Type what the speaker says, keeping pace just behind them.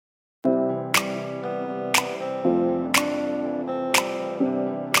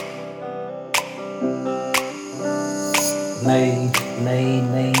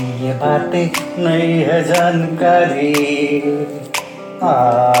बातें नहीं है जानकारी,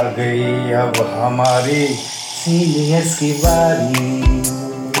 आ गई अब हमारी सीनियर्स की बारी।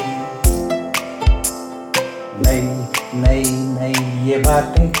 नहीं नहीं नहीं ये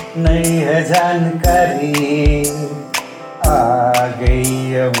बातें नहीं है जानकारी, आ गई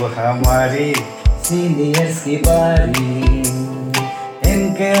अब हमारी सीनियर्स की बारी।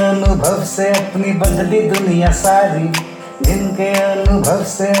 इनके अनुभव से अपनी बदली दुनिया सारी, इनके अनुभव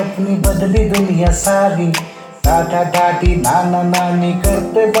से अपनी बदली दुनिया सारी। दादा दादी नाना नानी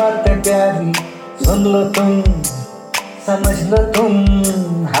करते बातें प्यारी, सुन लो तुम समझ लो तुम,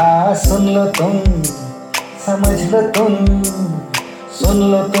 हाँ सुन लो तुम समझ लो तुम, सुन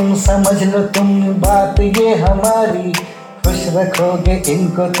लो तुम समझ लो तुम बात ये हमारी। खुश रखोगे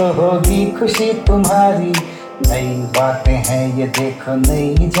इनको तो होगी खुशी तुम्हारी। नई बातें हैं ये देखो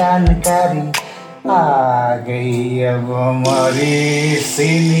नई जानकारी, आ गई अब हमारी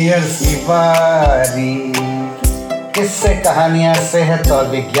सीनियर्स की बारी। किस्से कहानियां सेहत और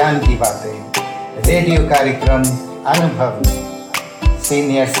विज्ञान की बातें, रेडियो कार्यक्रम अनुभव में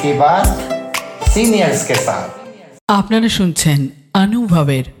सीनियर्स की बात সিনিয়র্স কে সাথ। আপনারা শুনছেন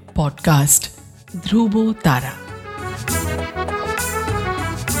অনুভবের পডকাস্ট ধ্রুব তারা।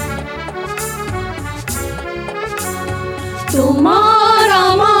 তোমার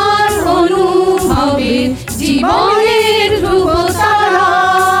আমার অনুভবের জীবনের ধ্রুব তারা,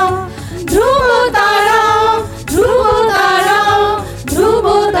 ধ্রুব তারা, ধ্রুব তারা, ধ্রুব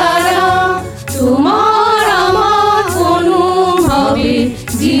তারা। তোমার আমার অনুভবের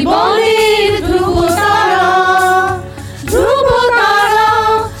জীবনের ধ্রুব তারা, ধ্রুব তারা,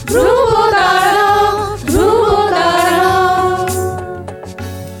 ধ্রুব তারা, ধ্রুব তারা।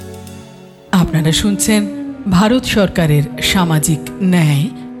 আপনারা শুনছেন ভারত সরকারের সামাজিক ন্যায়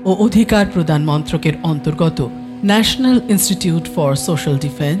ও অধিকার প্রদান মন্ত্রকের অন্তর্গত national institute for social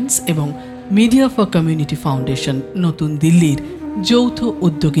defence এবং মিডিয়া ফর কমিউনিটি ফাউন্ডেশন নতুন দিল্লির যৌথ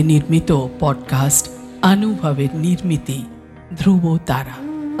উদ্যোগে নির্মিত পডকাস্ট অনুভবের নির্মিতি ধ্রুব তারা।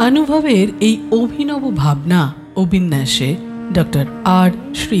 অনুভবের এই অভিনব ভাবনা ও বিন্যাসে ডক্টর আর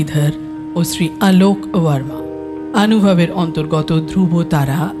শ্রীধর ও শ্রী আলোক ওয়ার্মা। অনুভবের অন্তর্গত ধ্রুব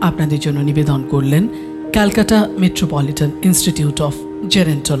তারা আপনাদের জন্য নিবেদন করলেন Calcutta metropolitan institute of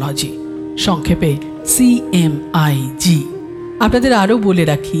gerontology, সংক্ষেপে CMIG। আপনাদের আরও বলে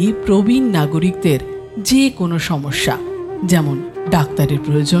রাখি, প্রবীণ নাগরিকদের যে কোনো সমস্যা, যেমন ডাক্তারের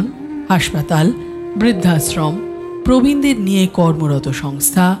প্রয়োজন, হাসপাতাল, বৃদ্ধাশ্রম, প্রবীণদের নিয়ে কর্মরত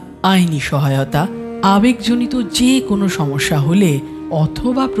সংস্থা, আইনি সহায়তা, আবেগজনিত যে কোনো সমস্যা হলে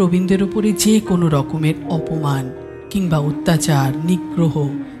অথবা প্রবীণদের উপরে যে কোনো রকমের অপমান কিংবা অত্যাচার, নিগ্রহ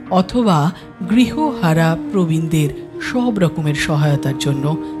অথবা গৃহহারা প্রবীণদের সব রকমের সহায়তার জন্য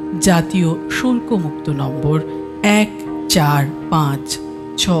জাতীয় শুল্কমুক্ত নম্বর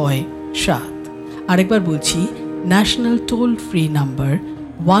 145667। আরেকবার বলছি, ন্যাশনাল টোল ফ্রি নাম্বার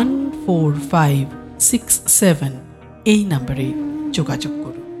 14567, এই নাম্বারে যোগাযোগ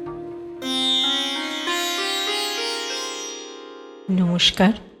করুন।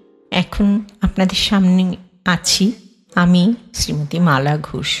 নমস্কার, এখন আপনাদের সামনে আছি আমি শ্রীমতী মালা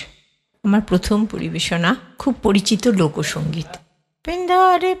ঘোষ। আমার প্রথম পরিবেশনা খুব পরিচিত লোকসঙ্গীত।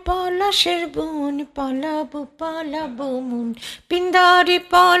 পিন্দারে পলাশের বন পালাবো পালাবো মন, পিন্দারে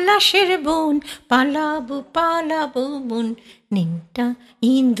পলাশের বন পালাবো পালাবো মন, ন্যাংটা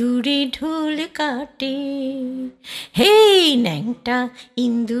ইন্দুরে ঢোল কাটে, হে ন্যাংটা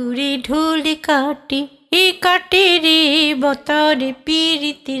ইন্দুরে ঢোল কাটে, এ কাটে রে বতরে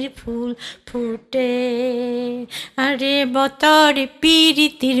পিরিতির ফুল ফুটে, আরে বতরে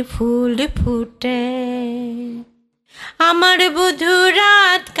পিরিতির ফুল ফুটে। আমার বধূ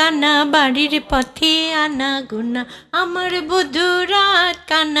রাত কানা বাড়ির পথে আনা গোনা, আমার বধূ রাত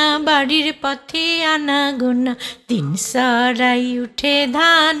কানা বাড়ির পথে আনা গোনা, দিন সরাই উঠে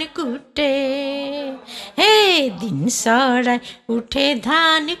ধান কুটে, হে দিন সরাই উঠে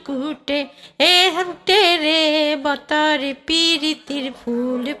ধান কুটে, এ ফুটে রে বতরে পিরিতির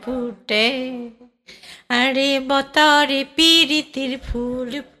ফুল ফুটে, আরে বতরে পিরিতির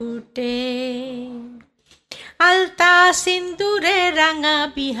ফুল ফুটে। আলতা সিন্দুরে রাঙা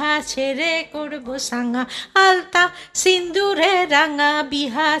বিহা ছেড়ে করবো সাঙা, আলতা সিন্দুরে রাঙা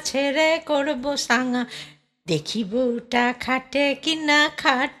বিহা ছেড়ে করবো সাঙা, দেখি বউটা খাটে কিনা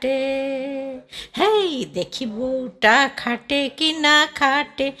খাটে, হেই দেখি বউটা খাটে কিনা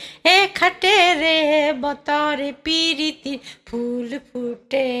খাটে, এ খাটে রে বতরে পিরিতির ফুল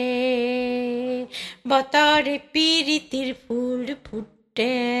ফুটে, বতরে পিরিতির ফুল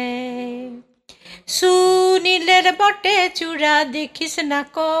ফুটে। সুনীলের বটে চূড়া দেখিস না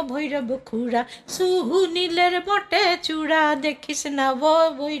ক ভৈরব খুড়া, সুনীলের বটে চূড়া দেখিস না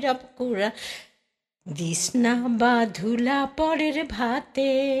ভৈরব খুড়া, দিস না বাধুলা পরের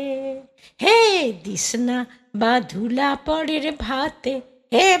ভাতে, হে দিস না বাধুলা পরের ভাতে,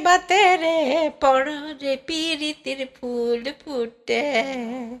 হে বাতে রে পরে পিরিতির ফুল ফুটে,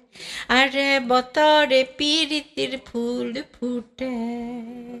 আরে বতরে পিরিতির ফুল ফুটে।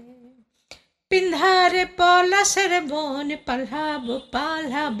 পিন্ধারে পলাশের বন পালাবো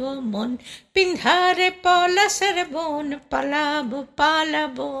পালাবো মন, পিন্ধারে পলাশের বন পালাবো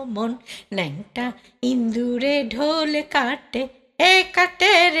পালাবো মন, ল্যাংটা ইন্দুরে ঢোল কাটে, এ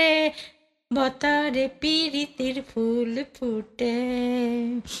কাটে রে বতরে পিরিতির ফুল ফুটে,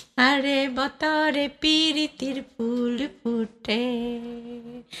 আরে বতরে পিরিতির ফুল ফুটে,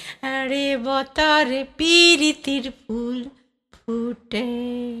 আরে বতরে পিরিতির ফুল ফুটে।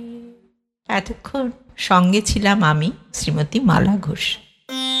 এতক্ষণ সঙ্গে ছিলাম আমি, শ্রীমতী মালা ঘোষ।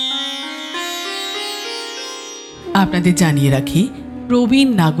 আপনাদের জানিয়ে রাখি, প্রবীণ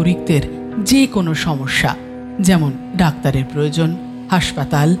নাগরিকদের যে কোনো সমস্যা, যেমন ডাক্তারের প্রয়োজন,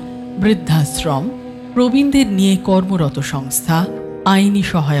 হাসপাতাল, বৃদ্ধাশ্রম, প্রবীণদের নিয়ে কর্মরত সংস্থা, আইনি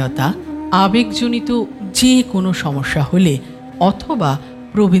সহায়তা, আবেগজনিত যে কোনো সমস্যা হলে, অথবা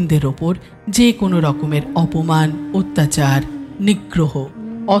প্রবীণদের ওপর যে কোনো রকমের অপমান, অত্যাচার, নিগ্রহ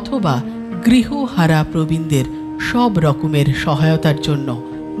অথবা গৃহহারা প্রবীণদের সব রকমের সহায়তার জন্য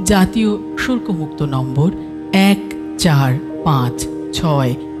জাতীয় শুল্কমুক্ত নম্বর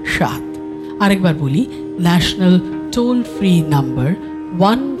 145667, আরেকবার বলি, ন্যাশনাল টোল ফ্রি নাম্বার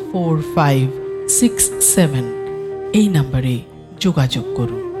 14567, এই নম্বরে যোগাযোগ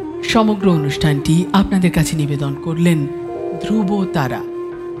করুন। সমগ্র অনুষ্ঠানটি আপনাদের কাছে নিবেদন করলেন ধ্রুব তারা।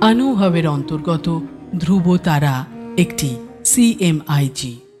 অনুভবের অন্তর্গত ধ্রুব তারা একটি CMIG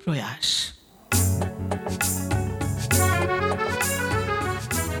প্রয়াস।